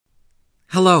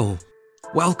Hello.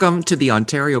 Welcome to the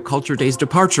Ontario Culture Days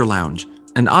Departure Lounge,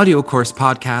 an audio course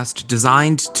podcast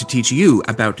designed to teach you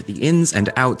about the ins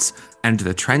and outs and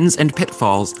the trends and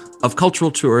pitfalls of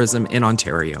cultural tourism in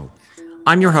Ontario.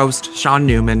 I'm your host, Shawn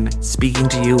Newman, speaking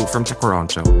to you from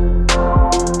Toronto.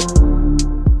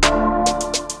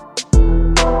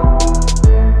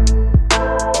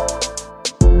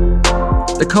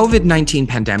 The COVID-19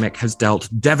 pandemic has dealt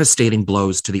devastating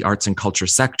blows to the arts and culture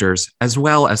sectors, as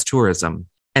well as tourism.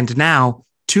 And now,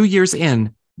 2 years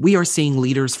in, we are seeing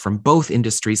leaders from both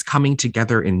industries coming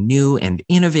together in new and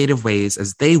innovative ways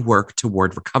as they work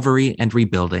toward recovery and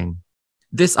rebuilding.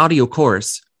 This audio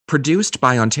course, produced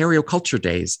by Ontario Culture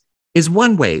Days, is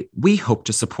one way we hope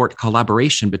to support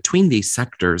collaboration between these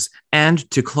sectors and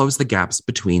to close the gaps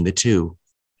between the two.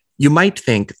 You might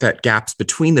think that gaps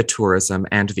between the tourism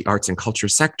and the arts and culture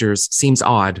sectors seems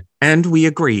odd, and we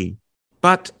agree.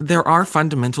 But there are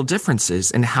fundamental differences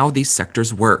in how these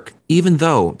sectors work, even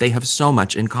though they have so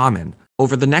much in common.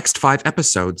 Over the next 5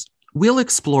 episodes, we'll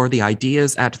explore the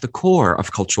ideas at the core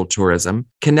of cultural tourism,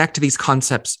 connect these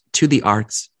concepts to the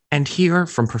arts, and hear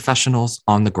from professionals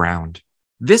on the ground.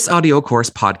 This audio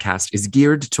course podcast is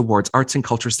geared towards arts and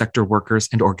culture sector workers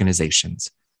and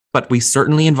organizations, but we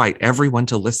certainly invite everyone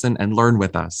to listen and learn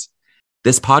with us.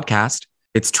 This podcast,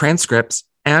 its transcripts,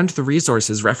 and the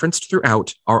resources referenced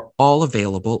throughout are all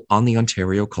available on the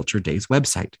Ontario Culture Days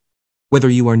website. Whether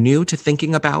you are new to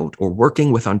thinking about or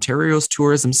working with Ontario's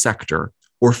tourism sector,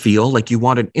 or feel like you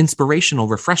want an inspirational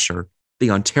refresher, the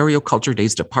Ontario Culture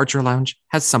Days Departure Lounge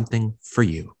has something for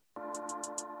you.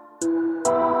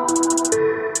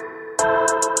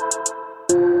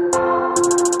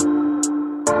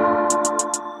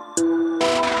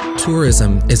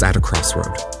 Tourism is at a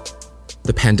crossroad.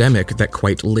 The pandemic that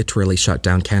quite literally shut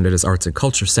down Canada's arts and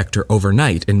culture sector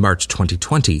overnight in March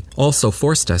 2020 also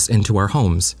forced us into our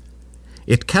homes.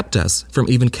 It kept us from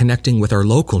even connecting with our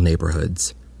local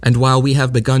neighborhoods. And while we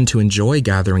have begun to enjoy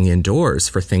gathering indoors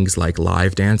for things like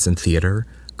live dance and theater,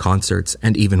 concerts,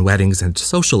 and even weddings and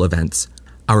social events,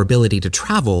 our ability to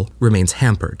travel remains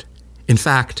hampered. In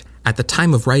fact, at the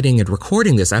time of writing and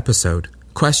recording this episode,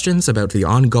 questions about the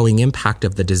ongoing impact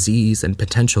of the disease and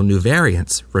potential new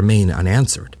variants remain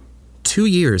unanswered. 2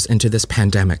 years into this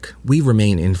pandemic, we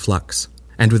remain in flux,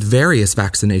 and with various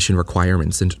vaccination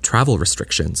requirements and travel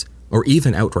restrictions, or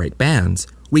even outright bans,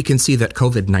 we can see that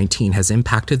COVID-19 has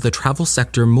impacted the travel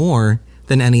sector more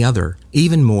than any other,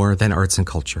 even more than arts and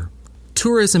culture.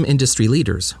 Tourism industry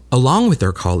leaders, along with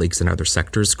their colleagues in other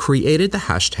sectors, created the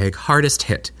hashtag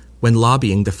 #HardestHit when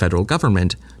lobbying the federal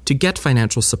government to get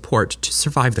financial support to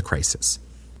survive the crisis.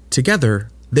 Together,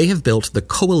 they have built the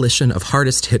Coalition of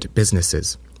Hardest Hit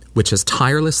Businesses, which has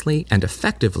tirelessly and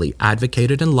effectively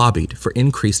advocated and lobbied for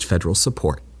increased federal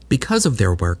support. Because of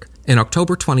their work, in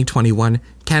October 2021,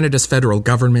 Canada's federal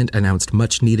government announced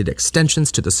much-needed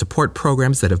extensions to the support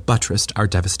programs that have buttressed our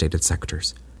devastated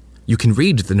sectors. You can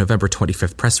read the November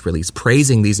 25th press release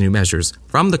praising these new measures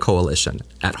from the Coalition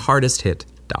at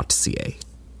hardesthit.ca.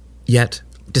 Yet,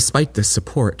 despite this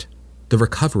support, the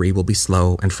recovery will be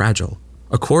slow and fragile.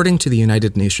 According to the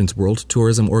United Nations World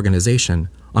Tourism Organization,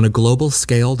 on a global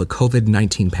scale, the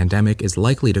COVID-19 pandemic is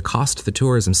likely to cost the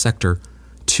tourism sector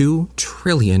 $2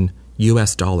 trillion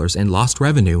in lost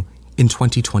revenue in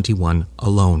 2021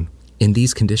 alone. In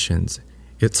these conditions,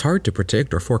 it's hard to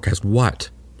predict or forecast what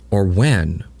or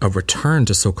when a return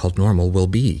to so-called normal will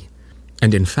be.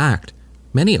 And in fact,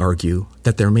 many argue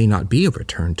that there may not be a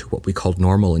return to what we called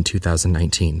normal in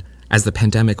 2019, as the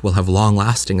pandemic will have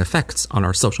long-lasting effects on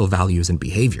our social values and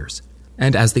behaviors.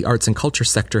 And as the arts and culture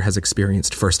sector has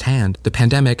experienced firsthand, the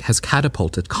pandemic has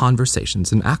catapulted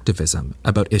conversations and activism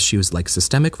about issues like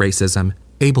systemic racism,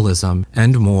 ableism,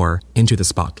 and more into the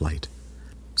spotlight.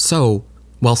 So,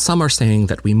 while some are saying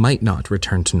that we might not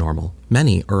return to normal,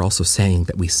 many are also saying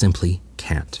that we simply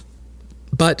can't.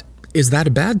 But is that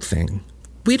a bad thing?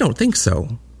 We don't think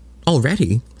so.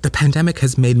 Already, the pandemic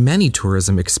has made many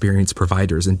tourism experience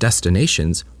providers and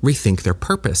destinations rethink their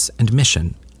purpose and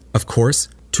mission. Of course,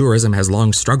 tourism has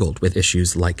long struggled with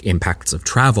issues like impacts of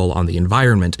travel on the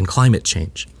environment and climate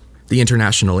change. The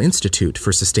International Institute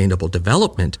for Sustainable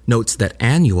Development notes that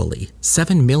annually,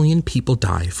 7 million people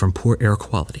die from poor air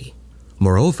quality.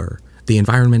 Moreover, the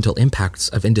environmental impacts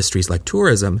of industries like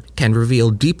tourism can reveal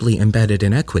deeply embedded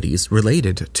inequities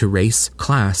related to race,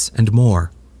 class, and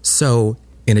more. So,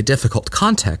 in a difficult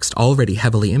context already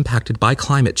heavily impacted by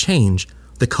climate change,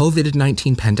 the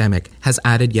COVID-19 pandemic has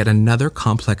added yet another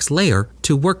complex layer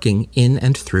to working in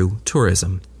and through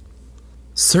tourism.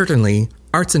 Certainly,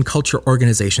 arts and culture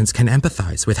organizations can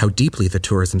empathize with how deeply the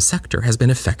tourism sector has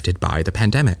been affected by the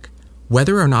pandemic.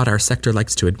 Whether or not our sector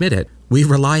likes to admit it, We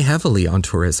rely heavily on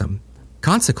tourism.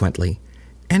 Consequently,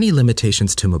 any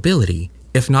limitations to mobility,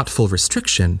 if not full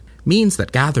restriction, means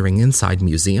that gathering inside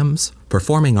museums,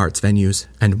 performing arts venues,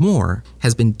 and more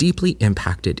has been deeply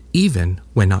impacted even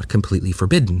when not completely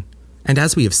forbidden. And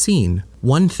as we have seen,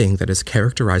 one thing that has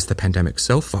characterized the pandemic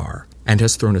so far and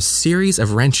has thrown a series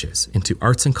of wrenches into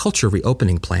arts and culture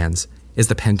reopening plans is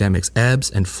the pandemic's ebbs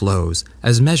and flows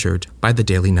as measured by the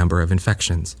daily number of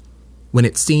infections. When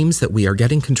it seems that we are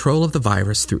getting control of the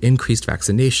virus through increased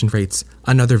vaccination rates,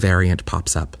 another variant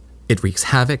pops up. It wreaks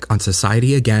havoc on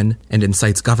society again and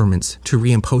incites governments to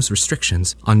reimpose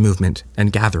restrictions on movement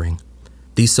and gathering.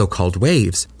 These so-called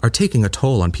waves are taking a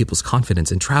toll on people's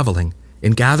confidence in traveling,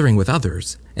 in gathering with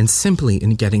others, and simply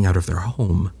in getting out of their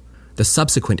home. The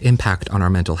subsequent impact on our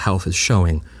mental health is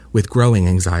showing, with growing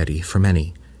anxiety for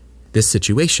many. This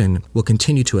situation will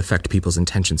continue to affect people's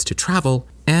intentions to travel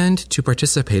and to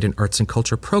participate in arts and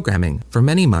culture programming for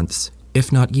many months, if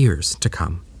not years, to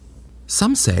come.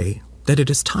 Some say that it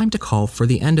is time to call for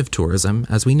the end of tourism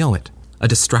as we know it, a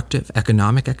destructive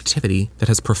economic activity that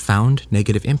has profound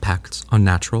negative impacts on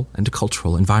natural and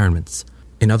cultural environments.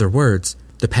 In other words,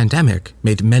 the pandemic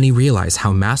made many realize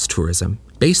how mass tourism,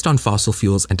 based on fossil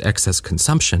fuels and excess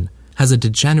consumption, has a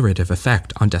degenerative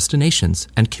effect on destinations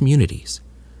and communities.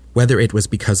 Whether it was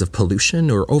because of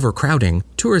pollution or overcrowding,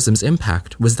 tourism's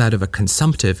impact was that of a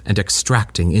consumptive and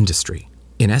extracting industry.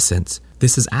 In essence,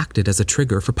 this has acted as a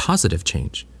trigger for positive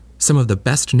change. Some of the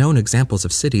best-known examples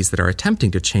of cities that are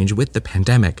attempting to change with the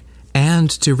pandemic and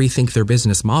to rethink their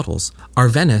business models are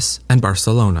Venice and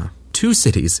Barcelona, two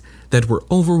cities that were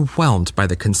overwhelmed by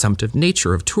the consumptive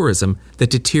nature of tourism that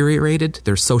deteriorated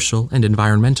their social and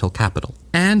environmental capital.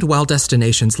 And while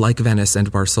destinations like Venice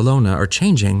and Barcelona are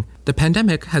changing, the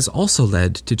pandemic has also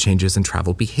led to changes in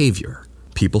travel behavior.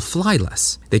 People fly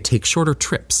less, they take shorter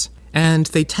trips, and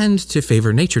they tend to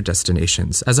favor nature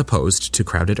destinations as opposed to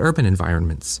crowded urban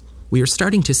environments. We are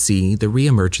starting to see the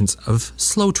reemergence of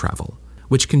slow travel,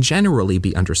 which can generally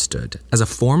be understood as a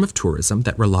form of tourism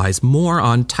that relies more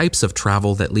on types of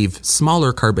travel that leave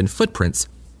smaller carbon footprints.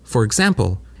 For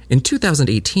example, in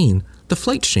 2018, the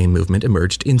flight shame movement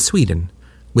emerged in Sweden.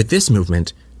 With this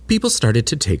movement, people started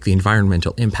to take the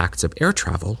environmental impacts of air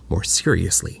travel more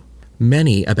seriously.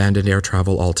 Many abandoned air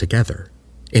travel altogether.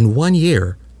 In 1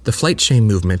 year, the flight shame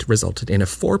movement resulted in a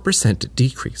 4%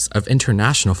 decrease of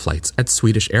international flights at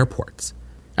Swedish airports.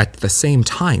 At the same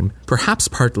time, perhaps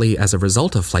partly as a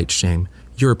result of flight shame,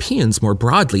 Europeans more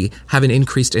broadly have an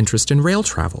increased interest in rail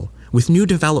travel, with new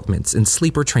developments in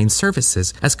sleeper train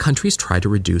services as countries try to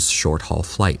reduce short-haul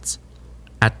flights.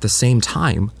 At the same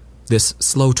time, this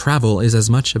slow travel is as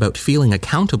much about feeling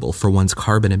accountable for one's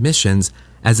carbon emissions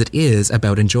as it is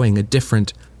about enjoying a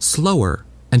different, slower,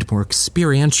 and more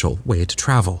experiential way to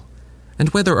travel. And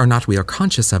whether or not we are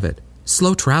conscious of it,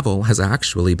 slow travel has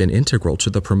actually been integral to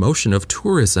the promotion of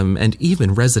tourism and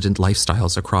even resident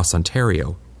lifestyles across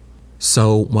Ontario.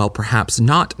 So, while perhaps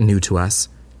not new to us,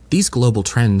 these global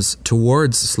trends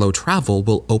towards slow travel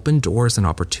will open doors and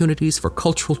opportunities for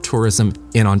cultural tourism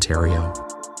in Ontario.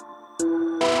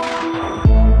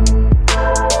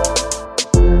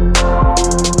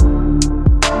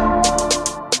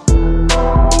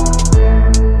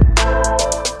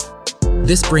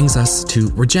 This brings us to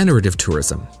regenerative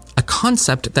tourism, a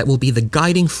concept that will be the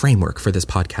guiding framework for this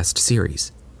podcast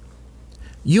series.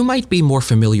 You might be more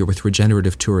familiar with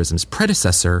regenerative tourism's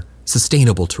predecessor,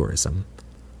 sustainable tourism.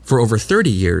 For over 30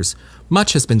 years,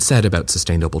 much has been said about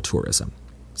sustainable tourism.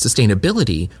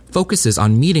 Sustainability focuses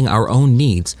on meeting our own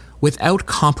needs without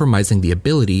compromising the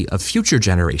ability of future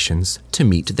generations to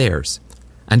meet theirs.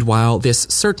 And while this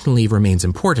certainly remains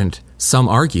important, some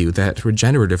argue that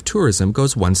regenerative tourism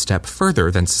goes one step further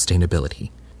than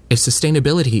sustainability. If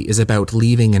sustainability is about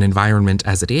leaving an environment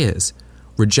as it is,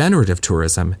 regenerative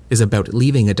tourism is about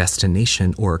leaving a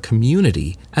destination or a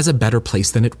community as a better place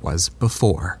than it was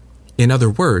before. In other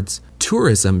words,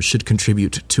 tourism should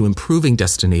contribute to improving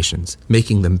destinations,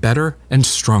 making them better and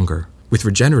stronger. With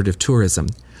regenerative tourism,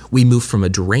 we move from a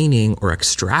draining or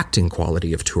extracting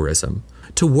quality of tourism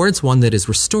towards one that is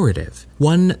restorative,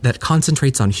 one that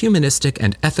concentrates on humanistic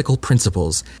and ethical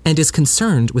principles and is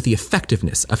concerned with the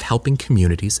effectiveness of helping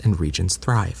communities and regions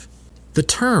thrive. The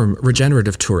term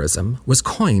regenerative tourism was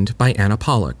coined by Anna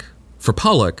Pollock. For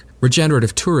Pollock,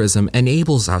 regenerative tourism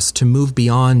enables us to move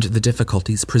beyond the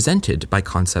difficulties presented by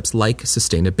concepts like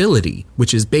sustainability,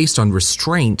 which is based on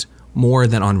restraint more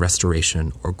than on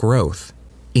restoration or growth.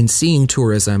 In seeing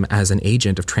tourism as an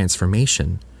agent of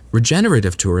transformation,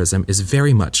 regenerative tourism is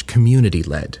very much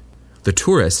community-led. The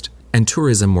tourist, and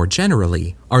tourism more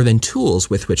generally, are then tools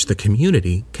with which the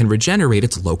community can regenerate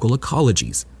its local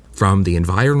ecologies, from the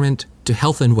environment to to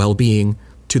health and well-being,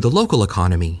 to the local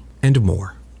economy, and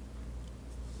more.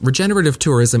 Regenerative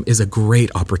tourism is a great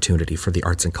opportunity for the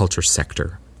arts and culture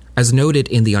sector. As noted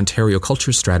in the Ontario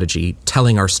Culture Strategy,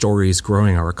 Telling Our Stories,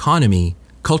 Growing Our Economy,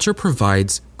 culture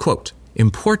provides, quote,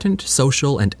 important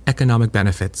social and economic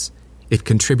benefits. It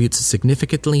contributes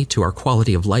significantly to our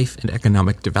quality of life and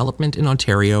economic development in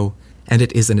Ontario, and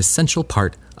it is an essential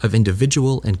part of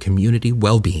individual and community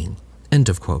well-being, end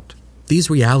of quote. These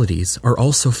realities are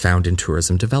also found in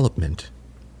tourism development.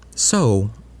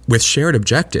 So, with shared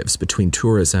objectives between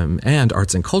tourism and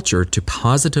arts and culture to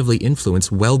positively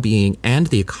influence well-being and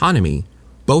the economy,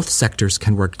 both sectors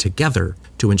can work together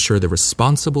to ensure the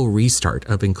responsible restart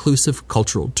of inclusive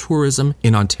cultural tourism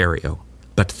in Ontario.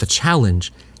 But the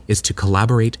challenge is to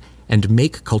collaborate and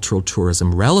make cultural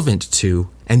tourism relevant to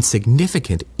and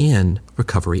significant in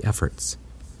recovery efforts.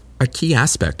 A key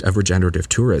aspect of regenerative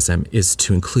tourism is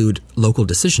to include local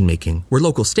decision-making, where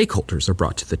local stakeholders are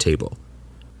brought to the table.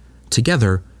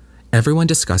 Together, everyone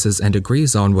discusses and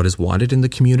agrees on what is wanted in the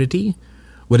community,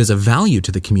 what is of value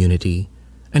to the community,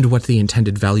 and what the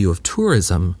intended value of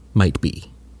tourism might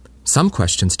be. Some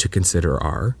questions to consider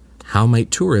are, how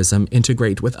might tourism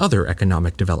integrate with other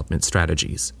economic development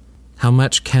strategies? How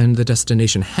much can the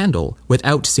destination handle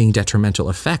without seeing detrimental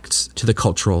effects to the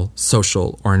cultural,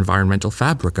 social, or environmental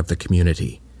fabric of the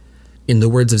community? In the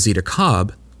words of Zita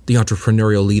Cobb, the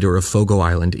entrepreneurial leader of Fogo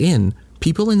Island Inn,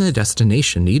 people in the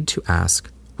destination need to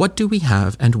ask, what do we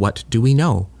have and what do we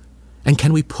know? And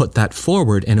can we put that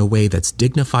forward in a way that's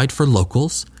dignified for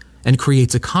locals and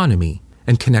creates economy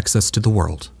and connects us to the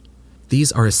world?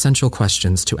 These are essential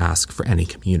questions to ask for any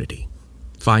community.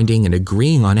 Finding and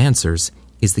agreeing on answers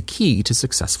is the key to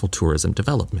successful tourism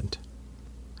development.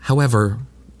 However,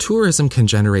 tourism can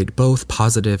generate both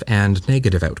positive and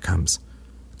negative outcomes.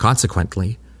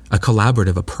 Consequently, a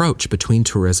collaborative approach between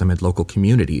tourism and local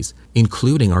communities,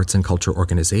 including arts and culture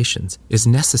organizations, is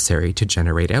necessary to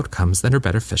generate outcomes that are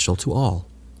beneficial to all.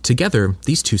 Together,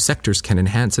 these two sectors can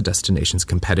enhance a destination's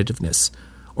competitiveness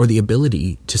or the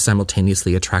ability to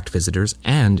simultaneously attract visitors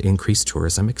and increase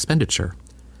tourism expenditure.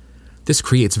 This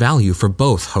creates value for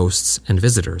both hosts and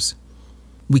visitors.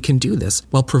 We can do this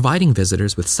while providing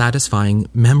visitors with satisfying,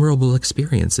 memorable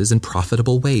experiences in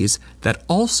profitable ways that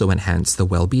also enhance the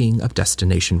well-being of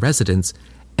destination residents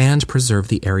and preserve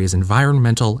the area's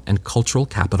environmental and cultural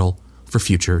capital for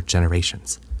future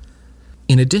generations.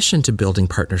 In addition to building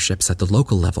partnerships at the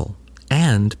local level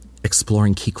and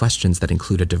exploring key questions that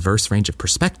include a diverse range of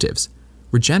perspectives,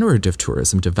 regenerative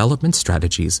tourism development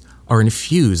strategies are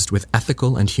infused with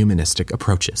ethical and humanistic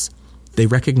approaches. They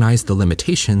recognize the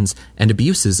limitations and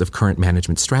abuses of current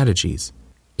management strategies.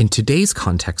 In today's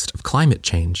context of climate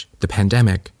change, the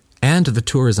pandemic, and the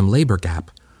tourism labor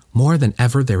gap, more than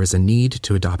ever there is a need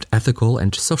to adopt ethical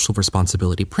and social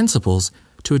responsibility principles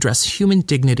to address human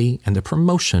dignity and the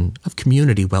promotion of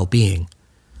community well-being.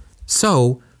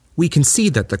 So, we can see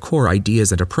that the core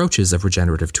ideas and approaches of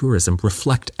regenerative tourism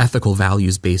reflect ethical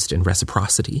values based in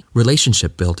reciprocity,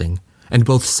 relationship building, and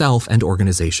both self and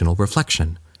organizational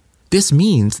reflection. This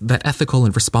means that ethical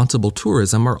and responsible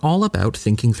tourism are all about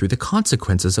thinking through the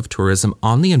consequences of tourism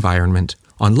on the environment,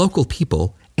 on local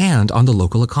people, and on the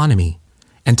local economy.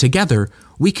 And together,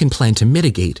 we can plan to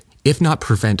mitigate, if not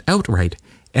prevent outright,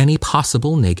 any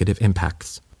possible negative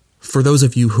impacts. For those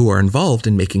of you who are involved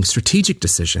in making strategic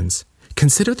decisions,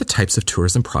 consider the types of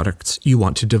tourism products you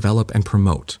want to develop and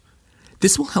promote.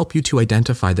 This will help you to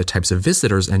identify the types of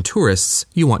visitors and tourists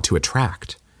you want to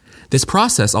attract. This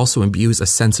process also imbues a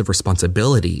sense of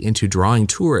responsibility into drawing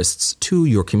tourists to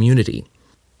your community.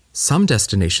 Some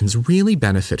destinations really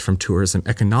benefit from tourism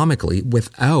economically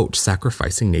without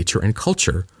sacrificing nature and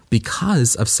culture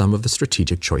because of some of the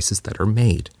strategic choices that are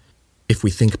made. If we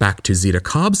think back to Zita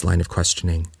Cobb's line of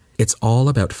questioning, it's all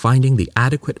about finding the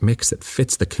adequate mix that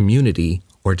fits the community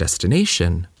or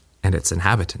destination and its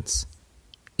inhabitants.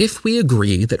 If we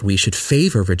agree that we should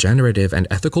favor regenerative and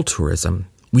ethical tourism,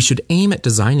 we should aim at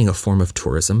designing a form of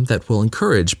tourism that will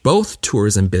encourage both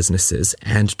tourism businesses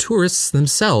and tourists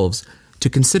themselves to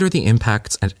consider the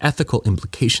impacts and ethical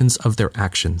implications of their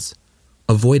actions.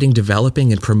 Avoiding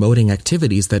developing and promoting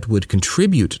activities that would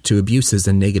contribute to abuses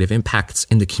and negative impacts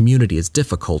in the community is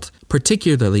difficult,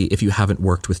 particularly if you haven't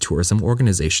worked with tourism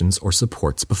organizations or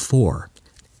supports before.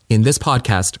 In this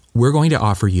podcast, we're going to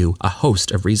offer you a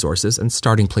host of resources and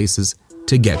starting places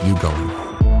to get you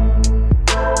going.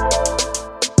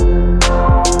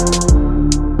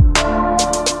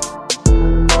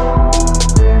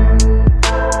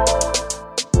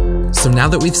 So now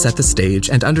that we've set the stage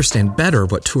and understand better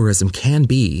what tourism can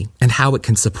be and how it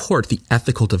can support the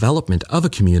ethical development of a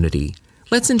community,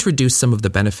 let's introduce some of the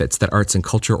benefits that arts and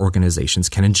culture organizations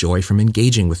can enjoy from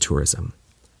engaging with tourism.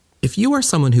 If you are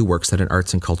someone who works at an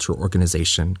arts and culture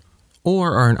organization,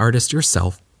 or are an artist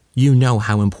yourself, you know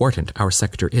how important our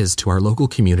sector is to our local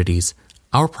communities,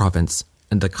 our province,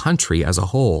 and the country as a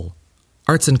whole.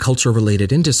 Arts and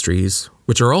culture-related industries,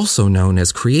 which are also known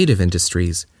as creative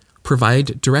industries,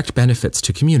 provide direct benefits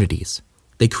to communities.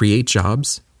 They create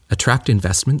jobs, attract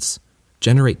investments,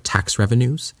 generate tax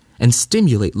revenues, and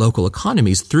stimulate local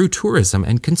economies through tourism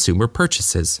and consumer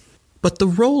purchases. But the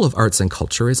role of arts and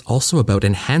culture is also about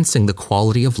enhancing the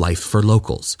quality of life for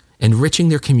locals, enriching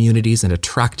their communities and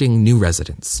attracting new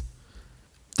residents.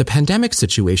 The pandemic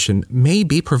situation may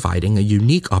be providing a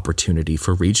unique opportunity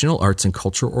for regional arts and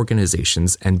culture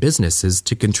organizations and businesses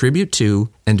to contribute to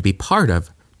and be part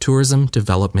of tourism,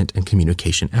 development, and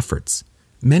communication efforts.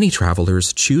 Many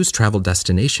travelers choose travel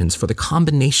destinations for the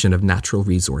combination of natural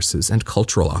resources and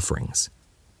cultural offerings.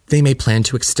 They may plan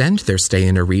to extend their stay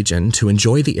in a region to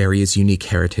enjoy the area's unique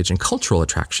heritage and cultural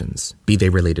attractions, be they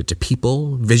related to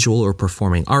people, visual or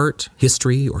performing art,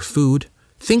 history, or food.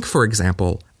 Think, for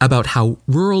example, about how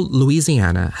rural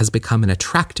Louisiana has become an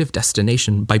attractive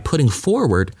destination by putting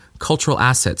forward cultural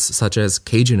assets such as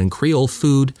Cajun and Creole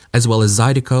food, as well as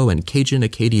Zydeco and Cajun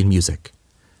Acadian music.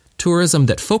 Tourism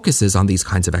that focuses on these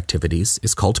kinds of activities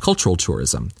is called cultural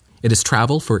tourism. It is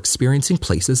travel for experiencing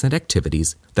places and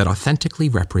activities that authentically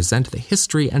represent the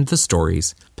history and the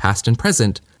stories, past and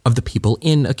present, of the people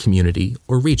in a community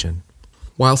or region.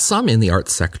 While some in the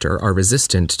arts sector are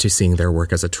resistant to seeing their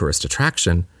work as a tourist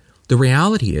attraction, the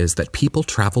reality is that people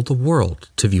travel the world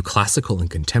to view classical and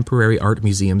contemporary art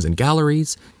museums and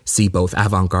galleries, see both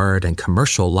avant-garde and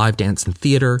commercial live dance and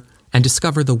theater, and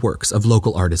discover the works of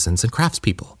local artisans and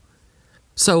craftspeople.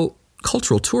 So,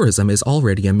 cultural tourism is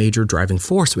already a major driving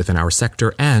force within our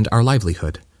sector and our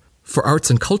livelihood. For arts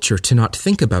and culture to not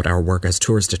think about our work as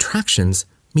tourist attractions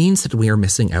means that we are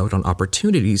missing out on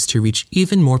opportunities to reach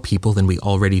even more people than we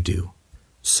already do.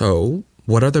 So,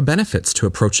 what are the benefits to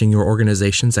approaching your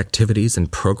organization's activities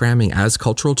and programming as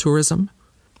cultural tourism?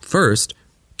 First,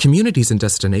 communities and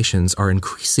destinations are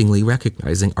increasingly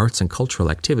recognizing arts and cultural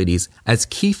activities as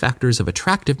key factors of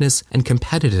attractiveness and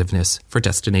competitiveness for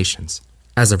destinations.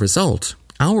 As a result,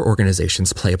 our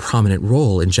organizations play a prominent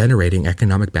role in generating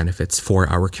economic benefits for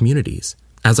our communities.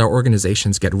 As our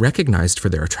organizations get recognized for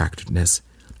their attractiveness,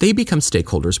 they become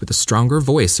stakeholders with a stronger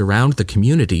voice around the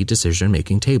community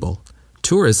decision-making table.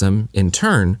 Tourism, in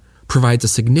turn, provides a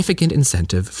significant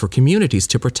incentive for communities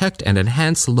to protect and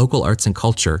enhance local arts and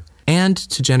culture, and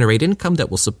to generate income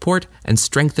that will support and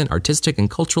strengthen artistic and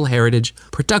cultural heritage,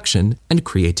 production, and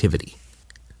creativity.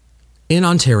 In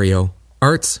Ontario,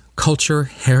 arts, culture,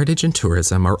 heritage, and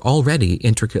tourism are already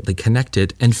intricately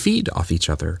connected and feed off each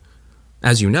other.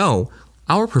 As you know,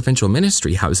 our provincial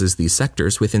ministry houses these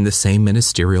sectors within the same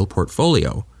ministerial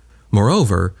portfolio.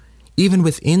 Moreover, even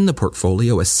within the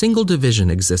portfolio, a single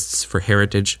division exists for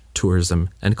heritage, tourism,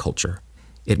 and culture.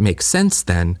 It makes sense,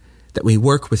 then, that we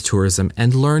work with tourism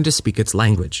and learn to speak its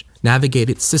language, navigate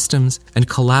its systems, and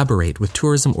collaborate with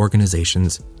tourism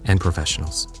organizations and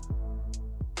professionals.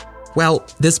 Well,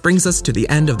 this brings us to the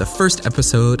end of the first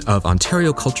episode of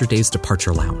Ontario Culture Day's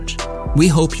Departure Lounge. We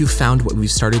hope you found what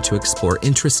we've started to explore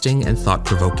interesting and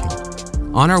thought-provoking.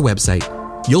 On our website,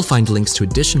 you'll find links to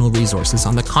additional resources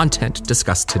on the content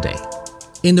discussed today.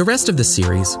 In the rest of the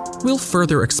series, we'll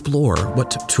further explore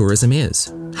what tourism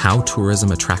is, how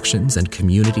tourism attractions and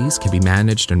communities can be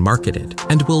managed and marketed,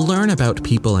 and we'll learn about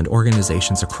people and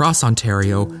organizations across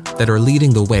Ontario that are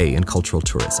leading the way in cultural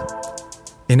tourism.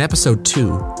 In Episode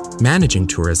 2, Managing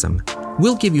Tourism,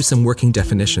 we'll give you some working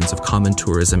definitions of common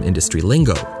tourism industry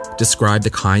lingo, describe the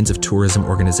kinds of tourism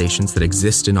organizations that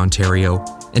exist in Ontario,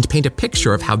 and paint a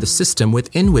picture of how the system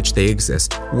within which they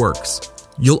exist works.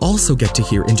 You'll also get to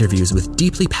hear interviews with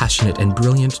deeply passionate and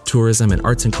brilliant tourism and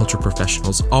arts and culture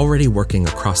professionals already working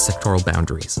across sectoral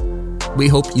boundaries. We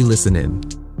hope you listen in.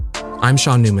 I'm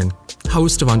Shawn Newman,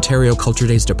 host of Ontario Culture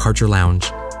Day's Departure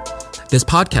Lounge. This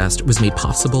podcast was made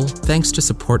possible thanks to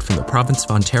support from the Province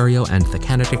of Ontario and the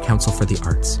Canada Council for the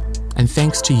Arts. And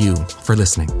thanks to you for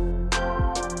listening.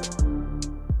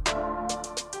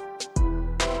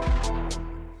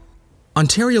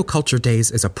 Ontario Culture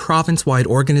Days is a province-wide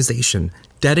organization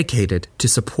dedicated to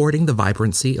supporting the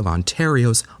vibrancy of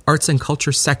Ontario's arts and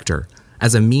culture sector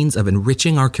as a means of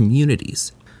enriching our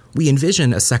communities. We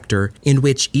envision a sector in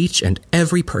which each and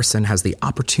every person has the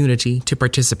opportunity to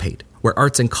participate, where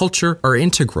arts and culture are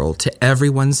integral to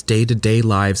everyone's day-to-day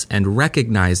lives and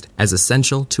recognized as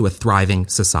essential to a thriving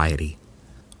society.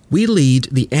 We lead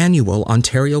the annual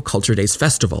Ontario Culture Days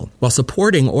Festival while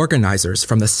supporting organizers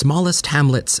from the smallest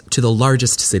hamlets to the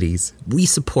largest cities. We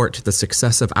support the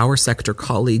success of our sector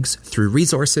colleagues through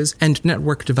resources and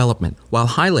network development while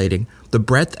highlighting the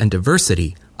breadth and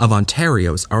diversity of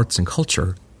Ontario's arts and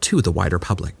culture to the wider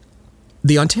public.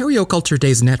 The Ontario Culture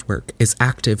Days Network is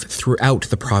active throughout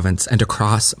the province and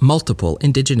across multiple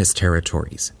Indigenous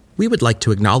territories. We would like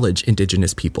to acknowledge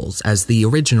Indigenous peoples as the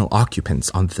original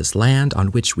occupants on this land on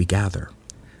which we gather.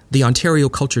 The Ontario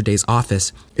Culture Days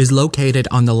office is located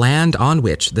on the land on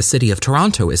which the city of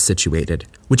Toronto is situated,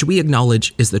 which we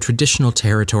acknowledge is the traditional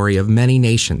territory of many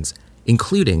nations,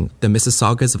 including the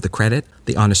Mississaugas of the Credit,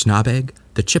 the Anishinaabe,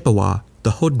 the Chippewa,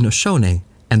 the Haudenosaunee,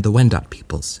 and the Wendat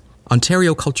peoples.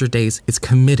 Ontario Culture Days is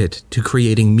committed to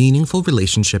creating meaningful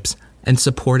relationships and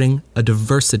supporting a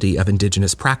diversity of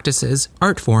Indigenous practices,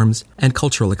 art forms, and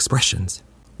cultural expressions.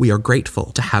 We are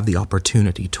grateful to have the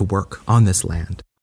opportunity to work on this land.